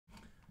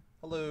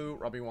Hello,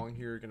 Robbie Wong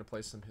here, gonna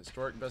play some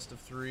Historic Best of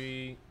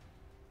 3.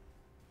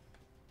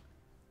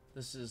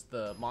 This is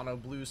the mono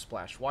blue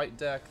splash white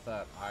deck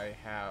that I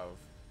have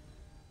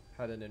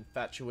had an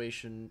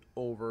infatuation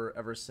over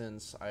ever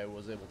since I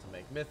was able to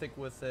make Mythic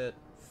with it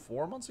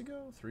 4 months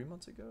ago? 3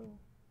 months ago?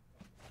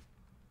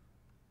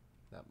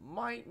 That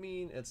might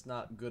mean it's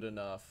not good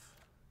enough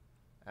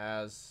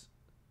as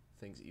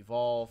things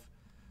evolve.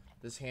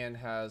 This hand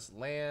has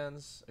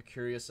lands, a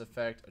Curious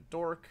Effect, a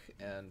Dork,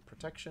 and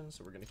protection,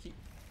 so we're gonna keep.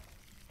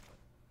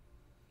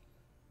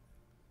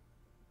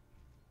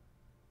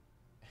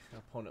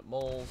 Opponent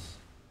moles.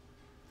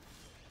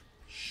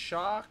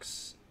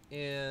 Shocks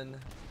in.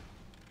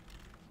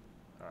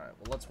 Alright,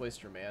 well let's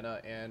waste your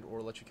mana and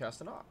or let you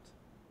cast an Opt.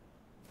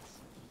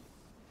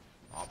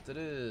 Opt it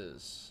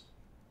is.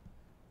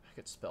 I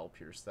could Spell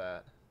Pierce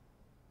that.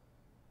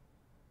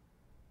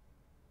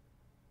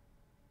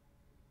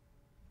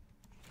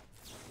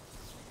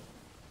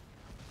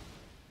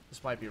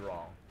 This might be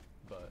wrong,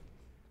 but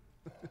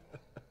if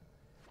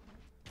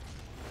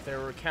they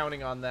were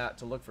counting on that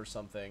to look for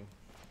something,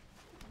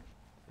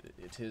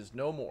 it is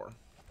no more.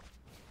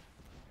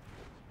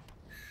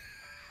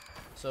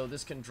 So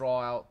this can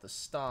draw out the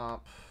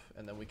Stomp,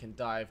 and then we can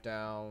dive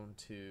down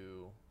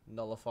to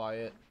nullify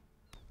it.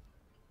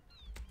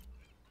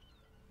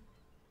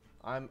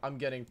 I'm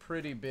getting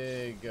pretty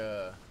big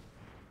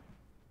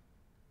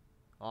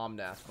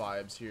Omnath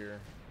vibes here.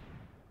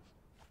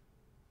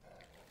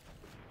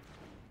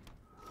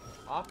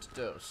 Opt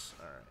Dose.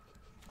 Alright.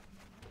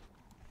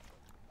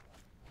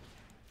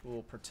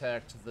 We'll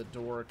protect the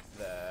Dork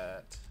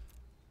that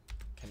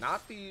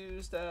cannot be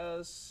used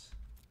as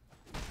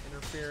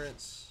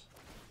interference.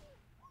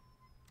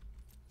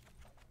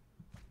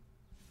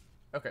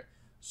 Okay,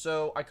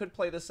 so I could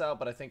play this out,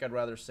 but I think I'd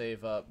rather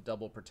save up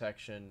double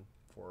protection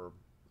for,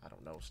 I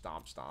don't know,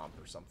 Stomp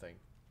or something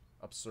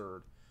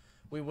absurd.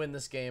 We win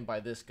this game by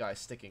this guy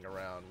sticking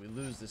around. We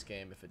lose this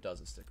game if it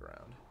doesn't stick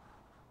around.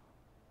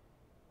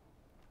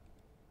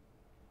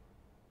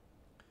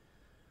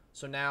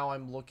 So now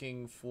I'm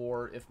looking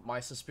for, if my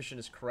suspicion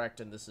is correct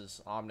and this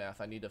is Omnath,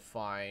 I need to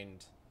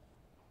find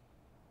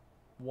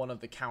one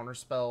of the counter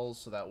spells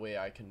so that way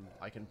I can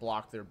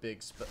block their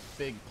big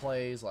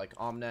plays like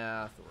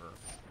Omnath or.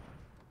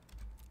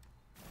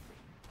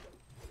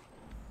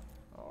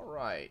 All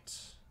right.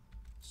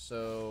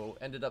 So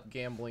ended up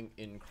gambling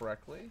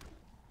incorrectly.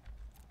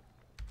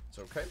 It's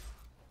okay.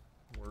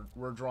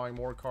 We're drawing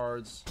more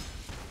cards.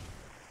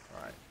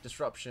 All right.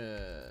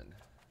 Disruption.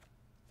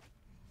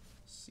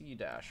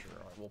 Sea-Dasher.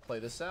 Right, we'll play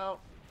this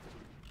out.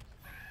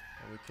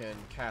 And we can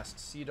cast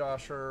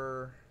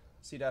Sea-Dasher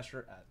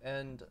at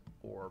end,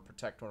 or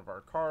protect one of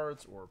our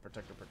cards, or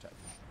protect.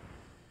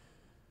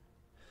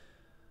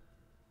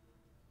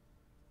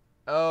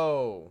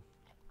 Oh.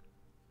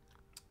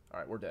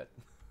 Alright, we're dead.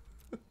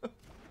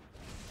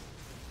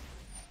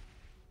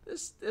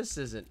 This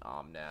isn't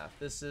Omnath.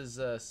 This is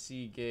a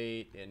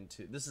Seagate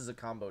into. This is a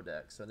combo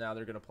deck. So now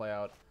they're gonna play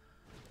out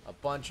a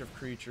bunch of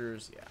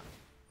creatures. Yeah.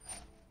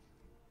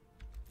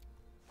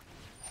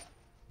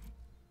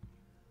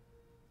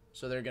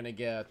 So they're gonna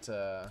get,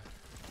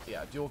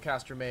 yeah, Dual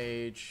Caster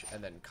Mage,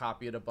 and then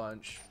copy it a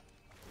bunch.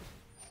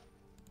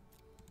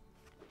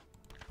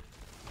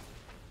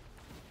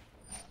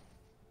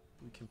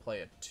 We can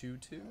play a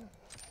 2/2.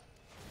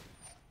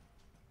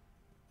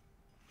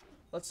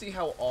 Let's see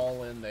how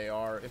all in they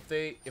are. If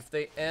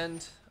they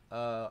end,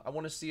 I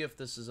want to see if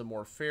this is a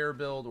more fair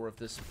build or if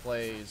this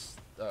plays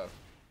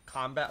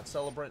Combat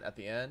Celebrant at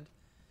the end.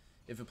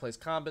 If it plays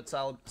Combat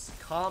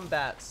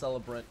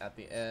Celebrant at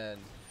the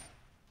end.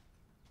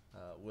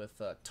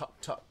 With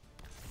Tuck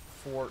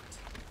Fort.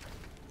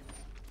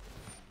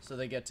 So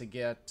they get,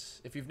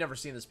 if you've never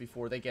seen this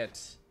before, they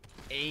get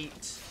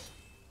 8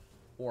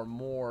 or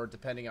more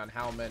depending on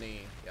how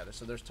many. Yeah,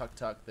 so there's Tuck,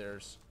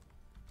 there's,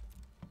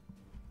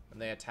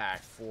 and they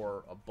attack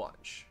for a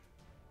bunch.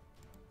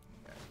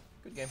 Okay,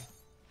 good game.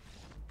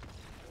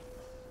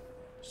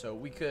 So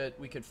we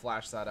could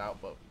flash that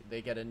out, but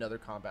they get another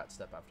combat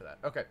step after that.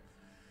 Okay.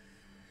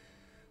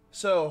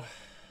 So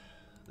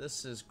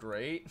this is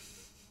great.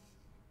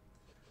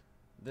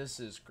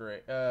 This is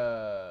great.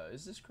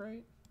 Is this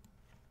great?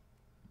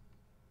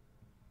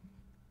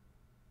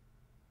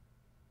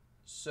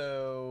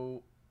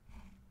 So,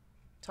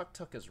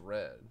 Tuck is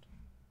red.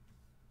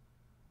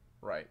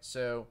 Right,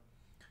 so,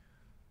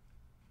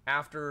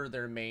 after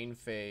their main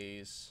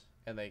phase,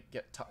 and they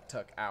get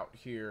Tuck out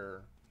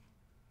here,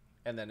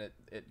 and then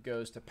it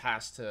goes to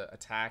pass to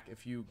attack.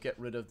 If you get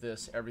rid of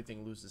this,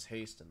 everything loses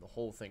haste, and the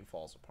whole thing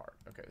falls apart.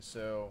 Okay,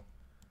 so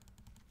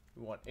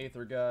we want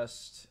Aether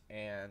Gust,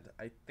 and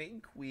I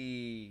think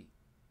we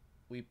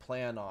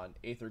plan on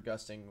Aether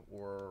Gusting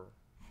or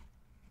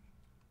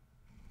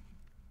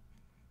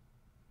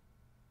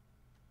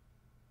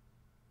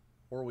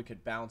we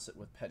could bounce it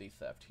with Petty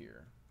Theft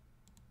here.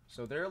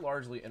 So they're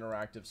largely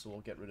interactive, so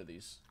we'll get rid of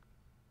these.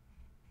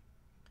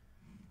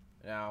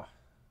 Now,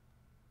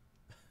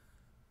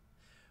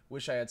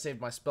 wish I had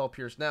saved my Spell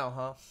Pierce now,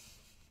 huh?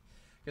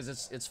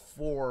 Because it's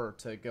 4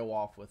 to go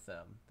off with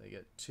them. They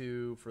get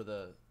 2 for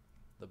the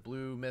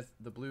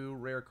the blue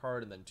rare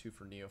card, and then 2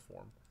 for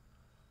Neoform.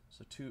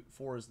 So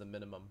 4 is the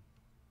minimum.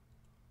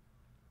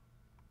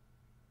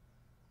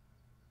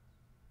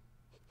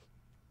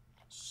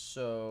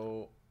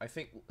 So I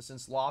think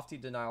since Lofty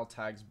Denial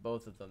tags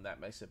both of them, that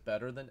makes it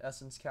better than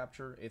Essence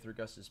Capture. Aether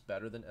Gust is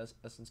better than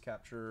Essence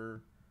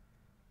Capture.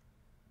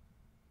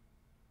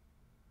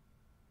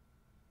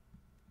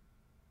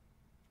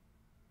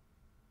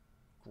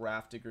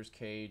 Grafdigger's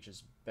Cage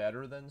is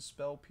better than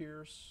Spell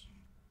Pierce.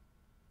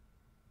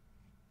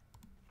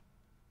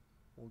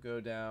 We'll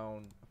go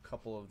down a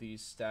couple of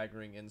these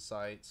Staggering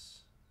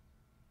Insights.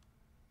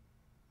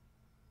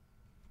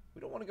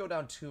 We don't want to go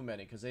down too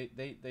many because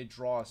they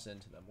draw us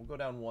into them. We'll go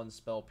down 1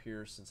 Spell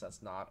Pierce since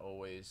that's not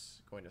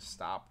always going to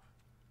stop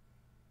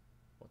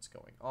what's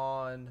going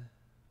on.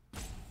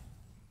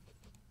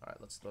 All right,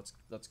 let's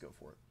go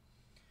for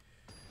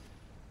it.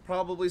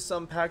 Probably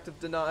some Pact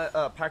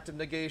of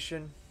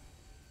Negation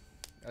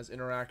as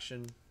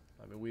interaction.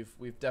 I mean,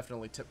 we've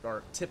definitely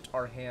tipped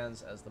our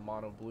hands as the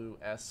mono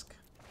blue-esque.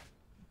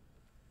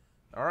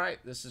 All right,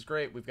 this is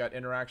great. We've got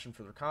interaction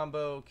for their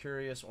combo: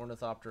 Curious,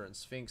 Ornithopter, and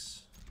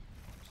Sphinx.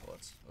 So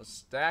let's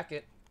stack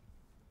it.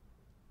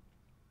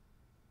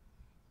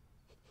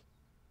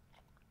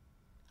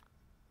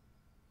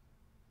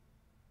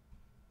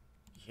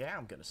 Yeah,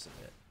 I'm gonna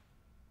submit.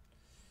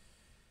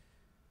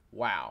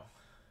 Wow,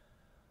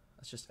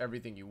 that's just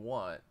everything you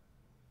want.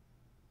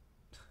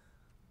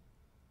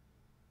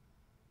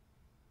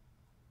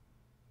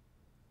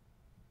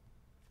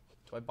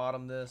 Do I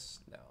bottom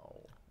this?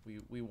 No.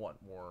 We want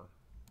more.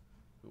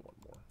 We want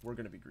more. We're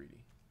gonna be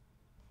greedy.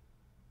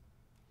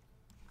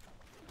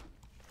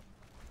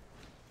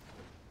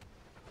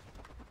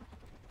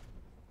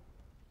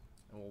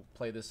 And we'll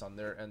play this on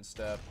their end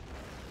step.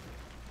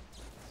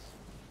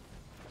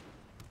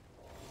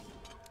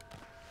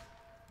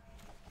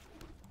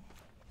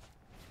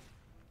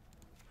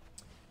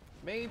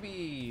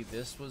 Maybe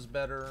this was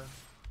better.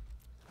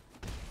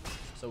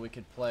 So we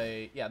could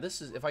play... Yeah,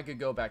 this is... If I could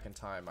go back in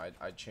time,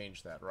 I'd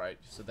change that, right?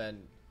 So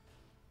then,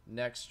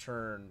 next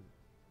turn...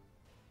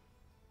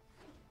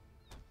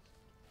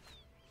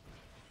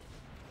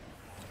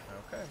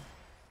 Okay.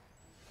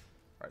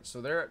 Alright, so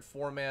they're at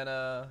 4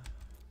 mana.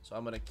 So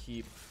I'm gonna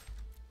keep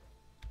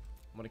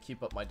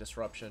up my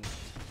disruption.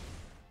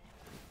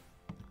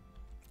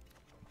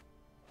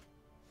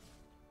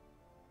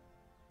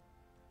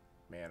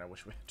 Man, I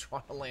wish we had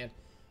drawn a land.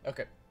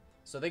 Okay.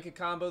 So they could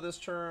combo this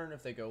turn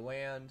if they go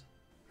land.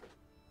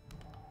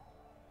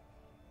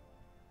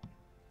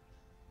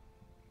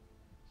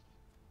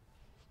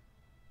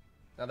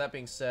 Now that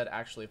being said,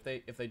 actually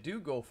if they do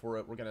go for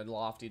it, we're gonna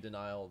Lofty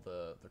Denial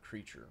the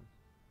creature.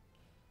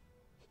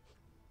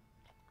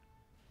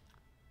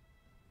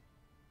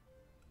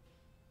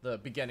 The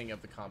beginning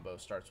of the combo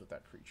starts with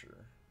that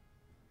creature.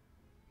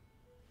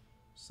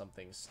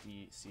 Something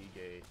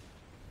Seagate.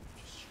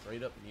 Just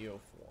straight up Neoform.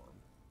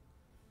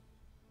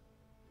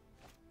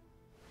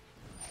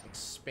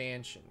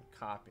 Expansion,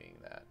 copying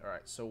that.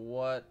 Alright, so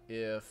what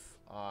if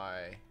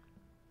I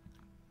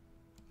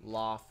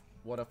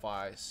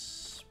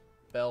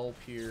Spell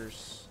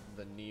Pierce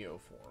the Neoform?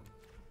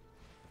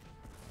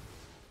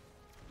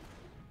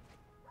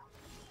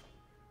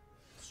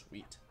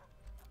 Sweet.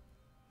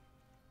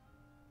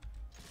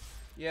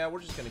 Yeah,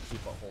 we're just gonna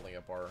keep on holding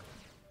up our...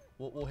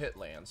 We'll hit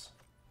lands.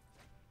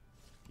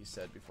 He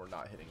said before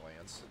not hitting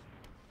lands.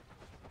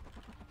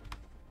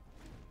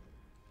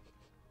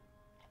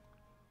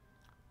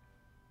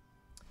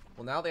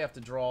 Well, now they have to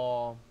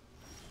draw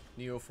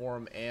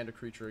Neoform and a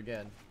creature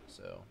again,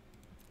 so...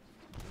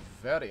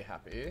 Very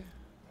happy.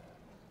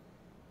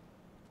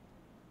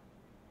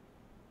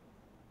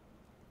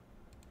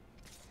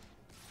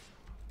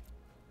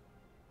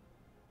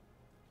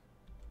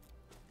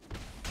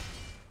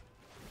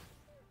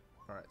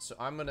 Alright, so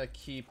I'm going to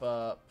keep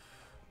up...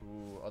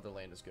 Ooh, other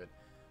land is good.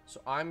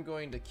 So I'm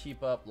going to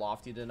keep up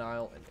Lofty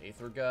Denial and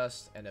Aether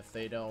Gust, and if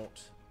they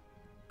don't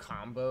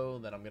combo,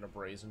 then I'm going to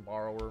Brazen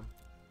Borrower.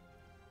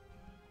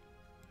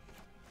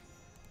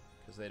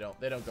 Because they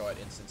don't go at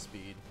instant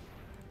speed.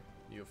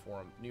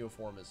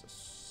 Neoform is a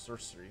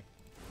sorcery.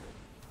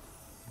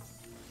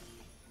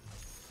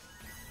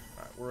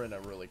 Alright, we're in a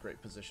really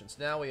great position. So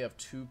now we have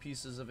 2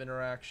 pieces of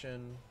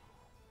interaction.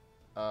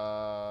 3,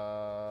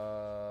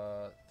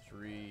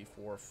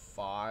 4,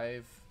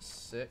 5,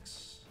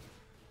 6.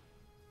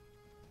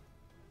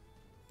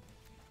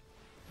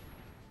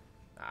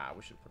 Ah,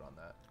 we should put on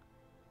that.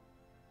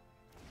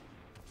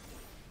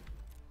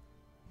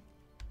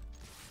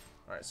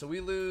 Alright, so we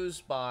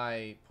lose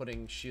by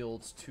putting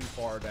shields too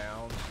far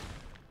down.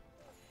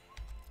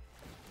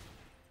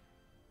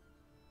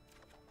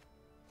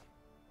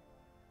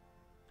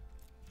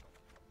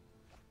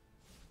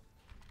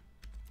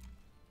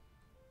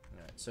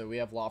 Alright, so we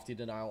have Lofty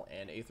Denial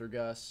and Aether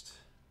Gust.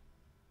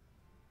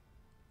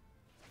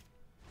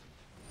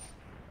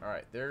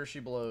 Alright, there she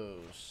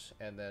blows.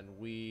 And then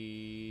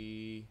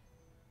we...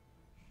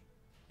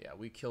 Yeah,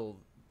 we kill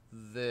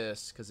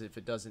this, because if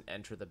it doesn't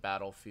enter the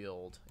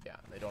battlefield... Yeah,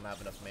 they don't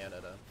have enough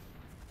mana to...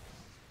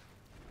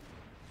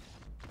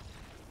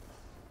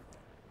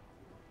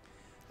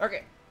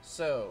 Okay,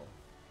 so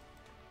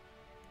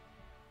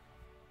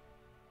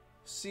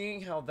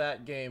seeing how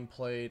that game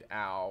played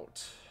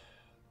out,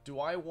 do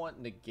I want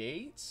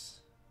negates?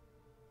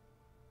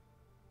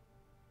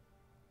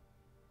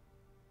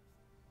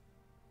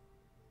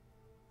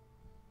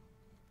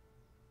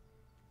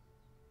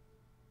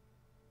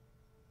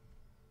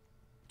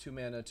 Two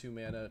mana, 2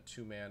 mana,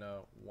 2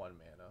 mana, 1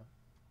 mana.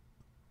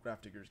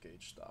 Grafdigger's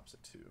Gauge stops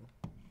at 2.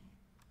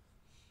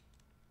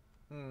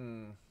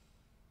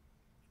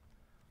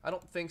 I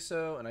don't think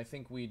so, and I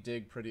think we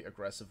dig pretty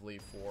aggressively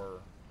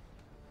for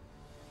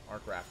our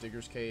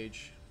Grafdigger's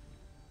Cage.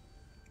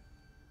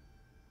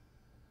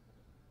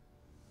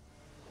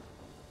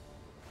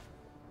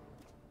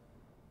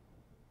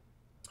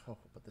 Oh,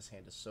 but this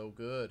hand is so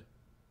good.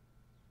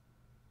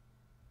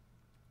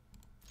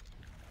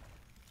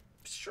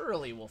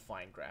 Surely we'll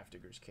find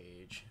Grafdigger's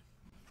Cage.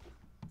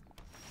 Oh,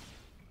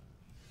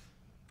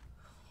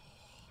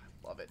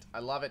 I love it. I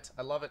love it.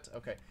 I love it.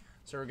 Okay,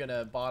 so we're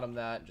gonna bottom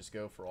that and just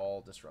go for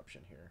all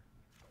disruption here.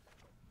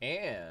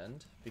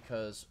 And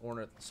because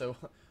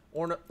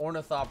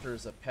Ornithopter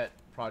is a pet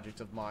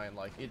project of mine,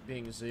 like it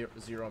being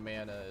zero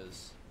mana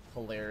is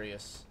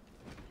hilarious.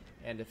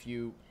 And if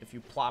you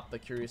plop the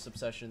Curious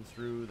Obsession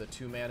through the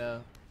 2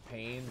 mana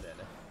pain, then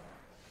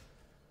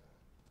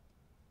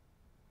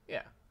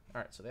yeah.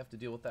 Alright, so they have to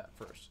deal with that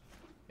first.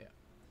 Yeah.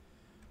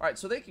 Alright,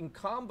 so they can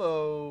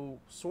combo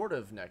sort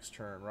of next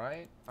turn,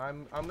 right?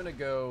 I'm gonna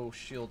go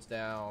shields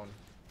down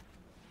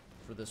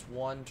for this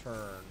one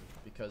turn,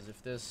 because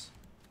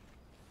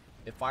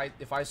if I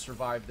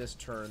survive this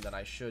turn, then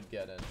I should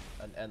get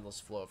an endless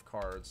flow of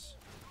cards.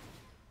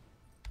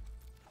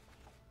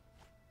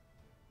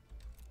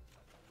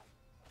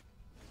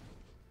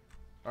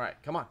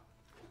 Alright, come on.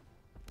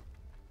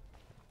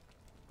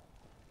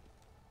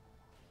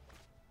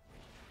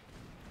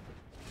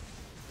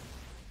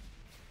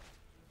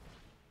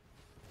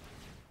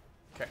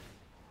 Okay.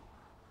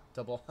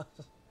 Double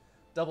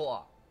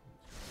op.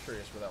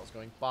 Curious where that was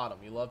going. Bottom,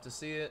 you love to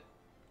see it.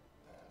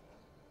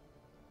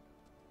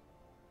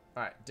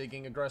 Alright,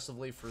 digging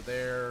aggressively for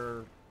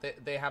their...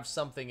 They have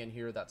something in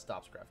here that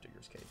stops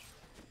Grafdigger's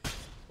Cage.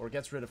 Or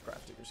gets rid of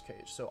Grafdigger's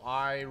Cage. So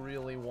I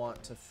really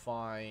want to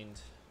find...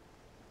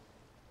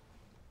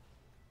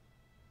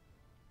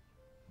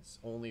 It's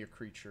only a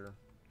creature.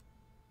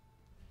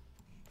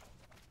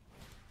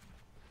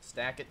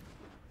 Stack it.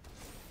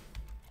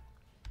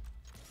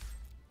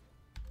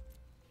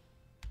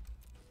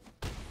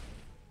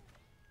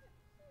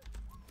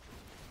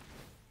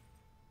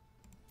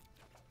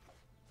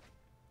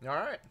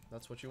 Alright,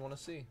 that's what you want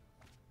to see.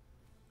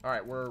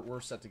 Alright,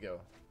 we're set to go.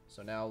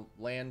 So now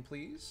land,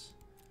 please.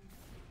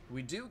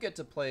 We do get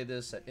to play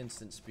this at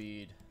instant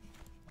speed.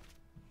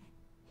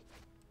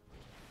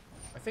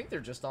 I think they're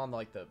just on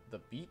like the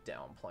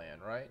beatdown plan,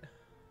 right?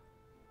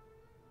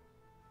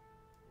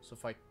 So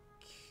if I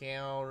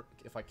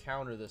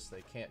counter this,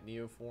 they can't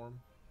Neoform.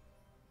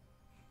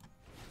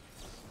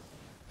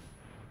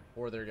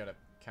 Or they're gonna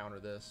counter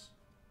this.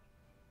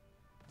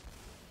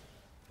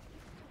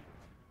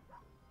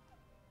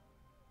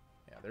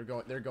 Yeah,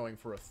 they're going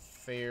for a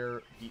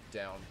fair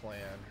beatdown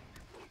plan.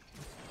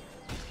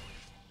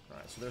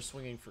 Alright, so they're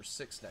swinging for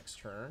 6 next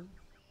turn.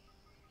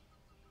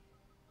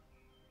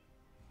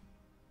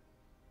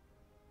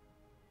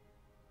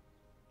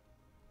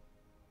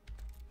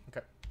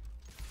 Okay.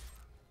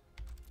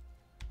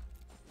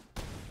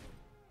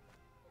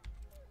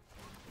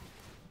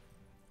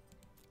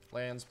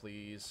 Lands,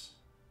 please.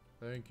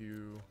 Thank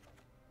you.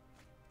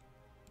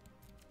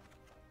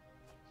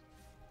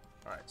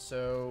 Alright,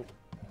 so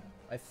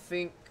I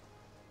think...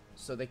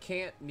 So they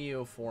can't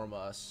Neoform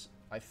us.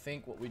 I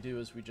think what we do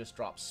is we just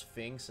drop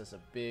Sphinx as a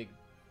big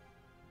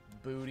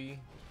booty.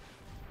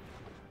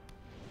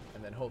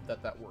 And then hope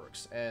that that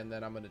works. And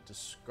then I'm going to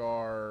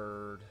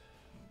discard...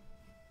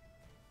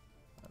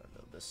 I don't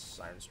know, this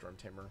Siren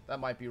Stormtamer. That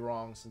might be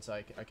wrong since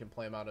I can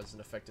play him out as an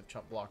effective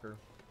chump blocker.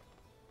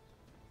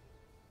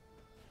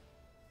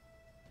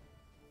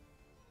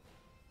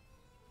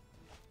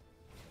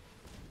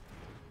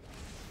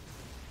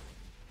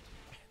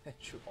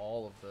 Shoot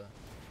all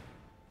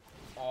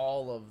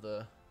of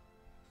the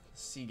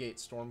Seagate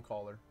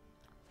Stormcaller.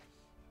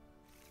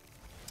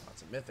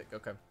 That's a mythic,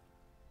 okay.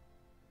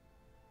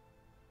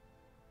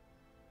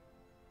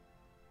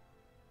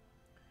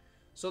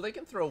 So they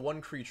can throw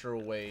 1 creature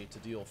away to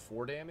deal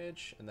 4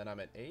 damage, and then I'm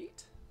at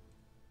 8?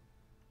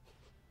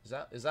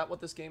 Is that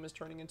what this game is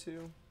turning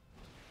into?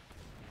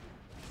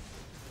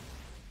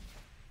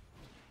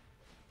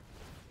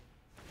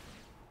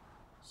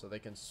 So they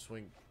can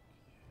swing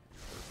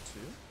for 2?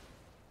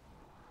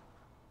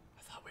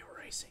 I thought we were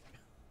racing.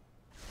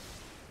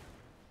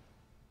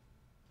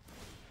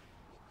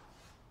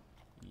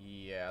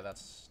 Yeah,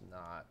 that's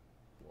not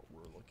what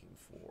we're looking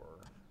for.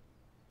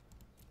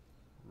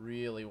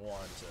 Really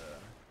want to...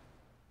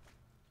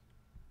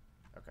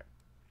 Okay.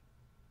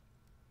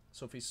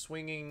 So if he's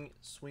swing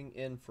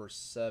in for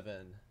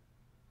 7.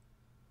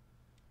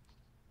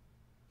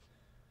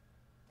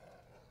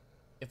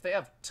 If they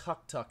have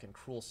Tuk Tuk and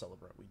Cruel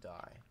Celebrant, we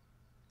die.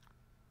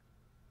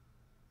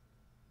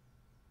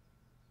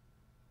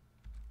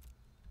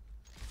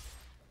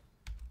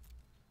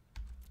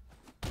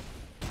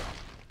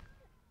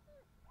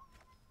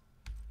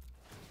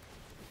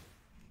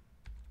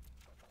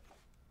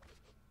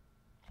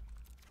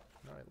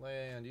 Alright,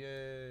 land,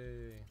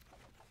 yay.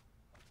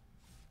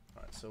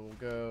 Alright, so we'll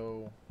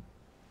go...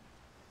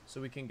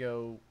 So we can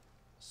go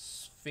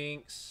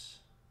Sphinx.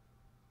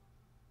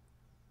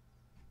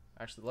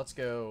 Actually, let's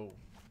go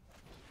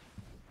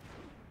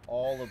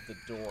all of the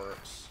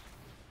dorks.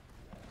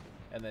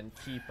 And then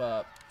keep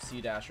up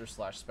Sea-Dasher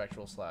 /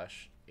 Spectral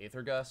 /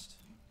 Aether Gust.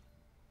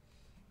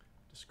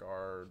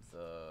 Discard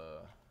the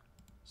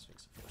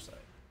Sphinx of Foresight.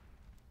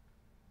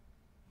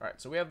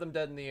 Alright, so we have them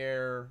dead in the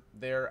air.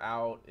 Their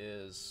out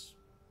is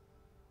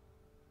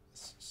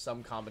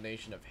some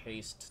combination of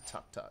haste,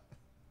 tuck.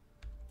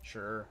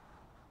 Sure.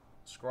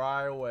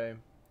 Scry away.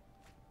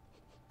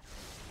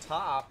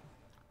 Top.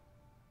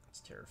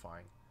 That's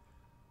terrifying.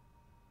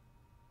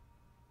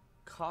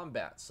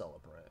 Combat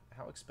Celebrant.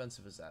 How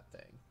expensive is that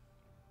thing?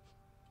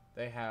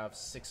 They have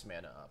 6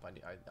 mana up.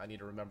 I need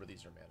to remember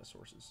these are mana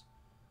sources.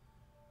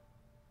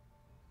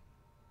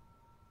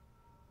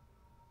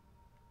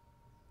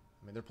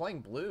 I mean, they're playing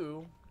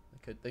blue.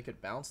 They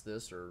could bounce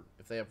this, or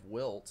if they have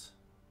Wilt.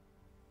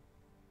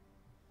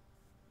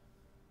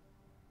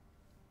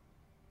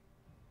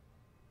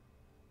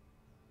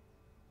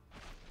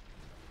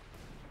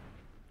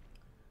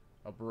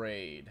 A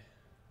Braid.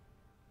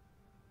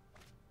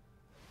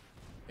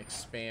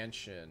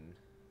 Expansion.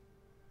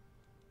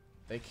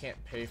 They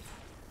can't pay for...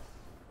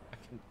 I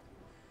can...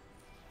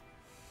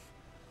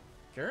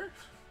 Sure?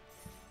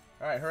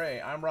 Alright, hooray.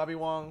 I'm Robbie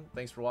Wong.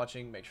 Thanks for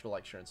watching. Make sure to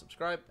like, share, and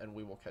subscribe, and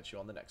we will catch you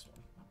on the next one.